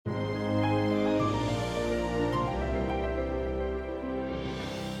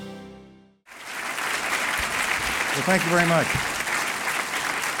Well, thank you very much.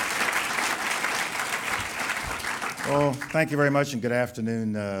 Well, thank you very much, and good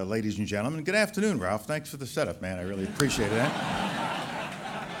afternoon, ladies and gentlemen. Good afternoon, Ralph. Thanks for the setup, man. I really appreciate that.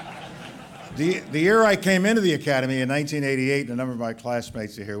 The year I came into the Academy in 1988, and a number of my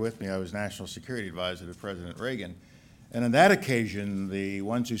classmates are here with me, I was National Security Advisor to President Reagan. And on that occasion, the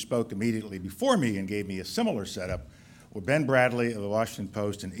ones who spoke immediately before me and gave me a similar setup were Ben Bradley of the Washington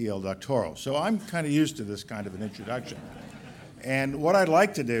Post and E.L. Doctorow. So I'm kind of used to this kind of an introduction. And what I'd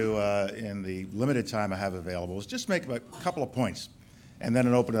like to do in the limited time I have available is just make a couple of points and then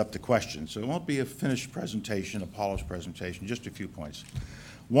open it up to questions. So it won't be a finished presentation, a polished presentation, just a few points.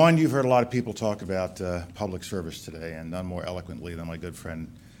 One, you've heard a lot of people talk about public service today, and none more eloquently than my good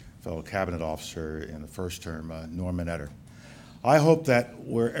friend, fellow cabinet officer in the first term, Norman Etter. I hope that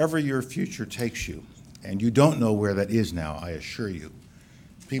wherever your future takes you, and you don't know where that is now, I assure you,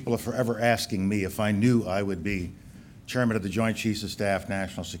 people are forever asking me if I knew I would be Chairman of the Joint Chiefs of Staff,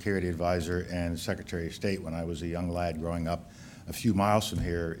 National Security Advisor, and Secretary of State when I was a young lad growing up a few miles from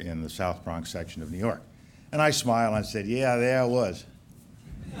here in the South Bronx section of New York. And I smiled and I said, yeah, there I was.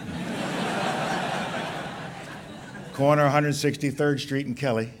 Corner 163rd Street in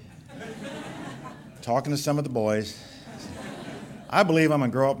Kelly, talking to some of the boys. I believe I'm going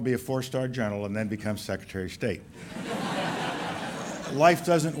to grow up and be a four-star general and then become Secretary of State. Life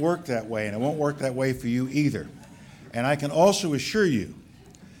doesn't work that way, and it won't work that way for you either. And I can also assure you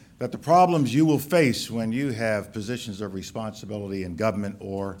that the problems you will face when you have positions of responsibility in government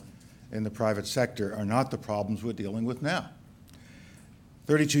or in the private sector are not the problems we're dealing with now.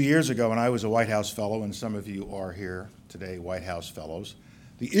 32 years ago, when I was a White House fellow, and some of you are here today, White House fellows,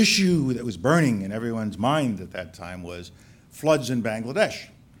 the issue that was burning in everyone's mind at that time was floods in Bangladesh.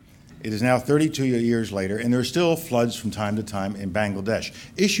 It is now 32 years later, and there are still floods from time to time in Bangladesh.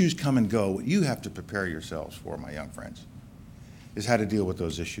 Issues come and go. What you have to prepare yourselves for, my young friends, is how to deal with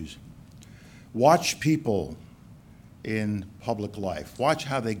those issues. Watch people in public life. Watch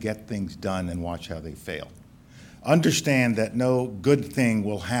how they get things done and watch how they fail. Understand that no good thing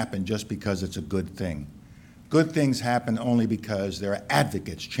will happen just because it's a good thing. Good things happen only because there are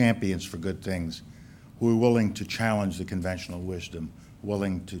advocates, champions for good things, who are willing to challenge the conventional wisdom,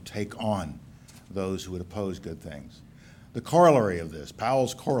 willing to take on those who would oppose good things. The corollary of this,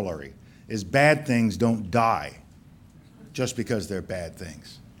 Powell's corollary, is bad things don't die just because they're bad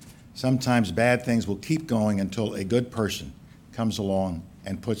things. Sometimes bad things will keep going until a good person comes along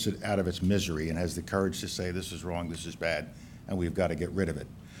and puts it out of its misery and has the courage to say, this is wrong, this is bad, and we've got to get rid of it.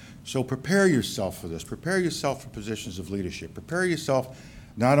 So prepare yourself for this. Prepare yourself for positions of leadership. Prepare yourself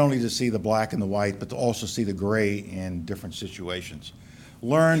not only to see the black and the white, but to also see the gray in different situations.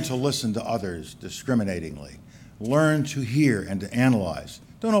 Learn to listen to others discriminatingly. Learn to hear and to analyze.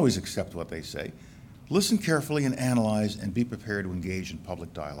 Don't always accept what they say. Listen carefully and analyze, and be prepared to engage in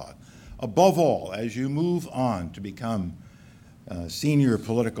public dialogue. Above all, as you move on to become senior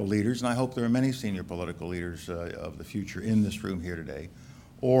political leaders, and I hope there are many senior political leaders of the future in this room here today,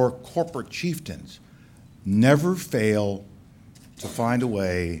 or corporate chieftains, never fail to find a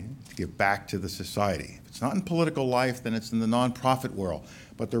way to give back to the society. If it's not in political life, then it's in the nonprofit world.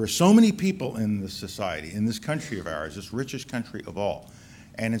 But there are so many people in this society, in this country of ours, this richest country of all,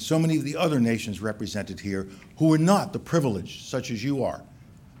 and in so many of the other nations represented here, who are not the privileged, such as you are.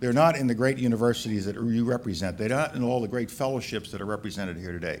 They're not in the great universities that you represent. They're not in all the great fellowships that are represented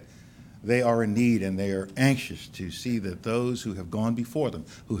here today. They are in need, and they are anxious to see that those who have gone before them,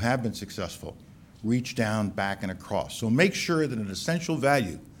 who have been successful, reach down, back, and across. So make sure that an essential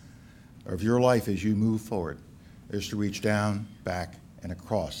value of your life as you move forward is to reach down, back, and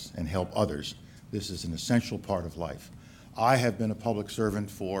across and help others. This is an essential part of life. I have been a public servant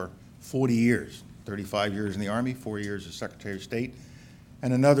for 40 years, 35 years in the Army, 4 years as Secretary of State,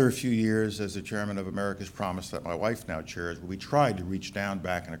 and another few years as the chairman of America's Promise that my wife now chairs, where we tried to reach down,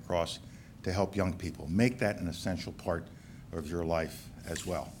 back, and across to help young people. Make that an essential part of your life as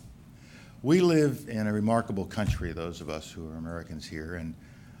well. We live in a remarkable country, those of us who are Americans here, and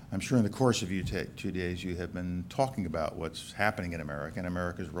I'm sure in the course of you 2 days you have been talking about what's happening in America and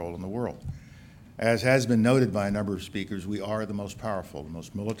America's role in the world. As has been noted by a number of speakers, we are the most powerful, the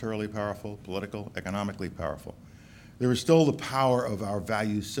most militarily powerful, political, economically powerful. There is still the power of our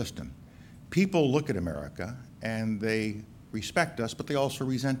value system. People look at America and they respect us, but they also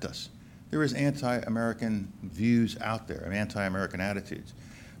resent us. There is anti-American views out there and anti-American attitudes.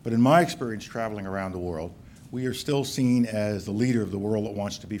 But in my experience traveling around the world, we are still seen as the leader of the world that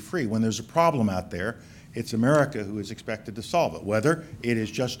wants to be free. When there's a problem out there, it's America who is expected to solve it, whether it is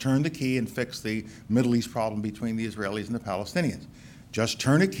just turn the key and fix the Middle East problem between the Israelis and the Palestinians. Just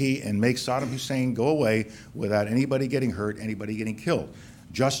turn a key and make Saddam Hussein go away without anybody getting hurt, anybody getting killed.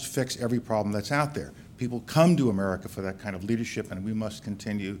 Just fix every problem that's out there. People come to America for that kind of leadership, and we must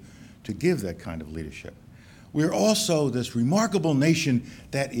continue to give that kind of leadership. We're also this remarkable nation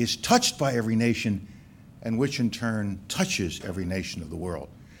that is touched by every nation, and which in turn touches every nation of the world.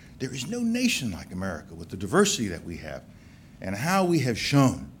 There is no nation like America with the diversity that we have, and how we have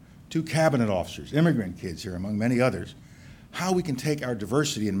shown to cabinet officers, immigrant kids here, among many others, how we can take our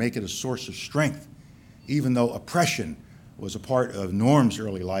diversity and make it a source of strength, even though oppression was a part of Norm's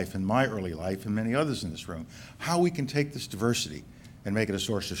early life and my early life and many others in this room, how we can take this diversity and make it a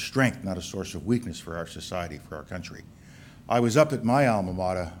source of strength, not a source of weakness for our society, for our country. I was up at my alma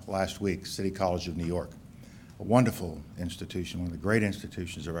mater last week, City College of New York, a wonderful institution, one of the great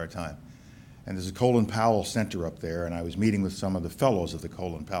institutions of our time. And there's a Colin Powell Center up there, and I was meeting with some of the fellows of the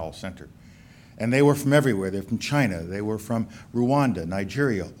Colin Powell Center. And they were from everywhere. They're from China, they were from Rwanda,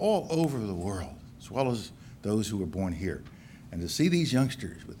 Nigeria, all over the world, as well as those who were born here. And to see these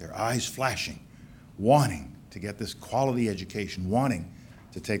youngsters with their eyes flashing, wanting to get this quality education, wanting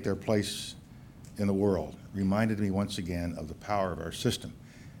to take their place in the world, reminded me once again of the power of our system.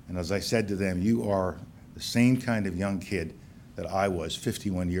 And as I said to them, you are the same kind of young kid that I was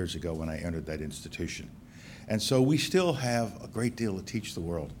 51 years ago when I entered that institution. And so we still have a great deal to teach the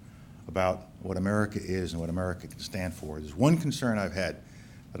world about what America is and what America can stand for. There's one concern I've had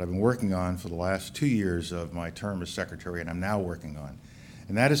that I've been working on for the last 2 years of my term as secretary, and I'm now working on,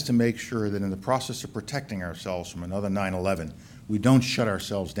 and that is to make sure that in the process of protecting ourselves from another 9/11, we don't shut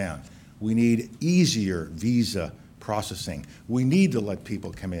ourselves down. We need easier visa processing. We need to let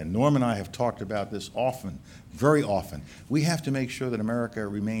people come in. Norm and I have talked about this often, very often. We have to make sure that America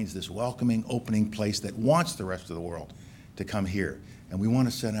remains this welcoming, opening place that wants the rest of the world to come here. And we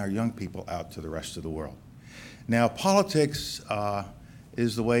want to send our young people out to the rest of the world. Now, politics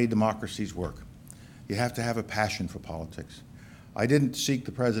is the way democracies work. You have to have a passion for politics. I didn't seek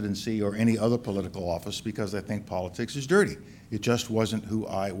the presidency or any other political office because I think politics is dirty. It just wasn't who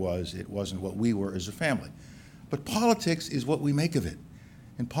I was. It wasn't what we were as a family. But politics is what we make of it.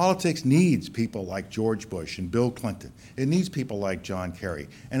 And politics needs people like George Bush and Bill Clinton. It needs people like John Kerry.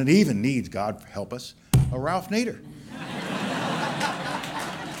 And it even needs, God help us, a Ralph Nader.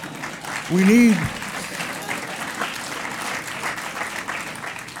 We need...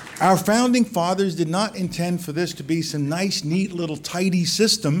 Our founding fathers did not intend for this to be some nice, neat, little tidy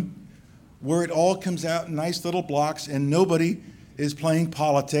system where it all comes out in nice little blocks and nobody is playing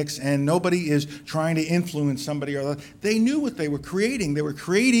politics and nobody is trying to influence somebody or other. They knew what they were creating. They were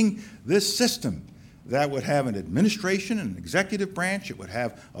creating this system that would have an administration, an executive branch, it would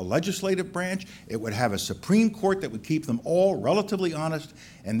have a legislative branch, it would have a Supreme Court that would keep them all relatively honest,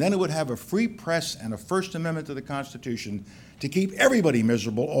 and then it would have a free press and a First Amendment to the Constitution to keep everybody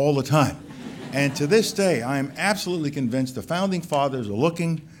miserable all the time. And to this day, I am absolutely convinced the Founding Fathers are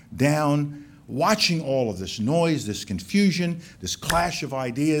looking down, watching all of this noise, this confusion, this clash of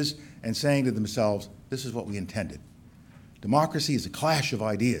ideas, and saying to themselves, this is what we intended. Democracy is a clash of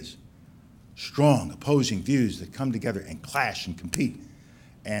ideas, strong opposing views that come together and clash and compete.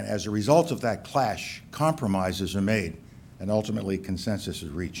 And as a result of that clash, compromises are made, and ultimately consensus is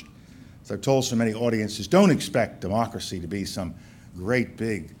reached. As I've told so many audiences, don't expect democracy to be some great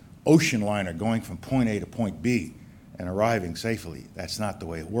big ocean liner going from point A to point B and arriving safely. That's not the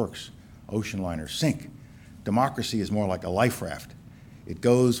way it works. Ocean liners sink. Democracy is more like a life raft. It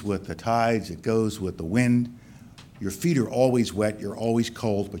goes with the tides, it goes with the wind. Your feet are always wet, you're always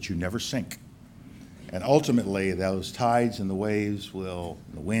cold, but you never sink. And ultimately, those tides and the waves the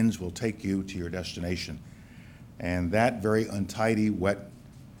winds will take you to your destination. And that very untidy, wet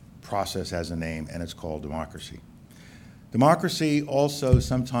process has a name, and it's called democracy. Democracy also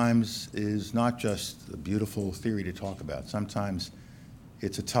sometimes is not just a beautiful theory to talk about. Sometimes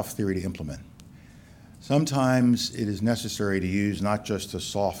it's a tough theory to implement. Sometimes it is necessary to use not just the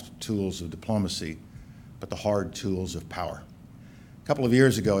soft tools of diplomacy, but the hard tools of power. A couple of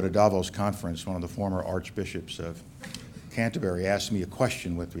years ago at a Davos conference, one of the former archbishops of Canterbury asked me a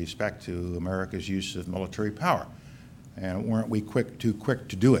question with respect to America's use of military power. And weren't we too quick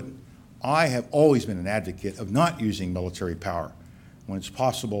to do it? I have always been an advocate of not using military power when it's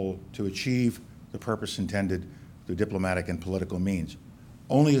possible to achieve the purpose intended through diplomatic and political means.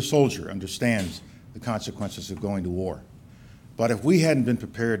 Only a soldier understands the consequences of going to war. But if we hadn't been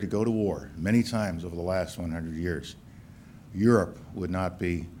prepared to go to war many times over the last 100 years, Europe would not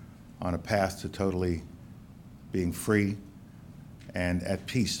be on a path to totally being free and at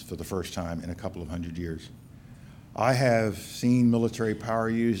peace for the first time in a couple of hundred years. I have seen military power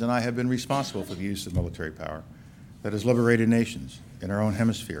used, and I have been responsible for the use of military power that has liberated nations. in our own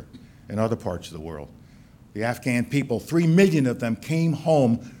hemisphere, in other parts of the world. The Afghan people, 3 million of them came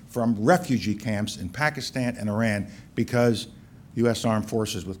home from refugee camps in Pakistan and Iran because U.S. armed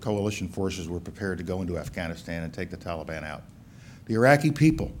forces with coalition forces were prepared to go into Afghanistan and take the Taliban out. The Iraqi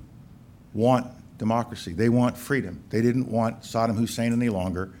people want democracy. They want freedom. They didn't want Saddam Hussein any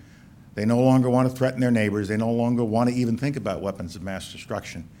longer. They no longer want to threaten their neighbors. They no longer want to even think about weapons of mass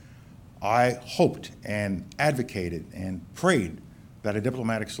destruction. I hoped and advocated and prayed that a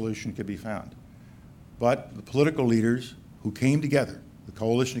diplomatic solution could be found. But the political leaders who came together, the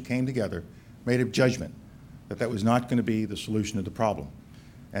coalition that came together, made a judgment that that was not going to be the solution to the problem.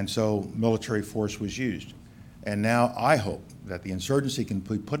 And so military force was used. And now I hope that the insurgency can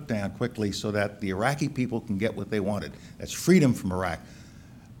be put down quickly so that the Iraqi people can get what they wanted. That's freedom from Iraq,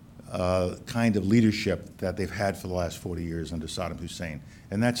 kind of leadership that they've had for the last 40 years under Saddam Hussein.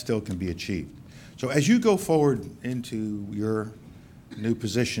 And that still can be achieved. So as you go forward into your new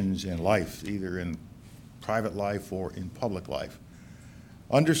positions in life, either in private life or in public life,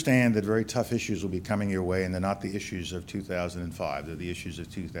 understand that very tough issues will be coming your way, and they're not the issues of 2005, they're the issues of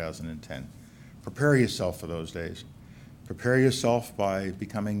 2010. Prepare yourself for those days. Prepare yourself by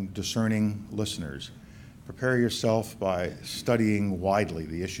becoming discerning listeners. Prepare yourself by studying widely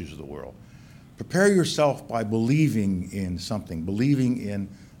the issues of the world. Prepare yourself by believing in something, believing in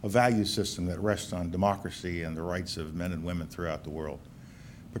a value system that rests on democracy and the rights of men and women throughout the world.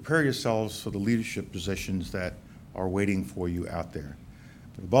 Prepare yourselves for the leadership positions that are waiting for you out there.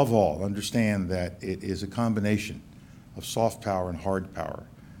 But above all, understand that it is a combination of soft power and hard power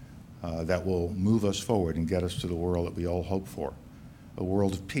that will move us forward and get us to the world that we all hope for, a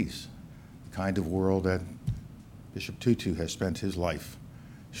world of peace, the kind of world that Bishop Tutu has spent his life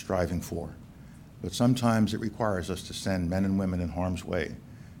striving for. But sometimes it requires us to send men and women in harm's way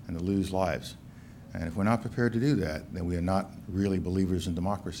and to lose lives. And if we're not prepared to do that, then we are not really believers in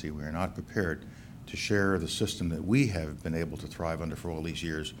democracy. We are not prepared to share the system that we have been able to thrive under for all these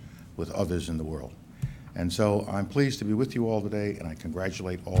years with others in the world. And so I'm pleased to be with you all today, and I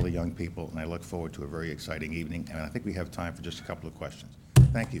congratulate all the young people, and I look forward to a very exciting evening. And I think we have time for just a couple of questions.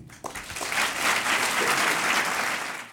 Thank you.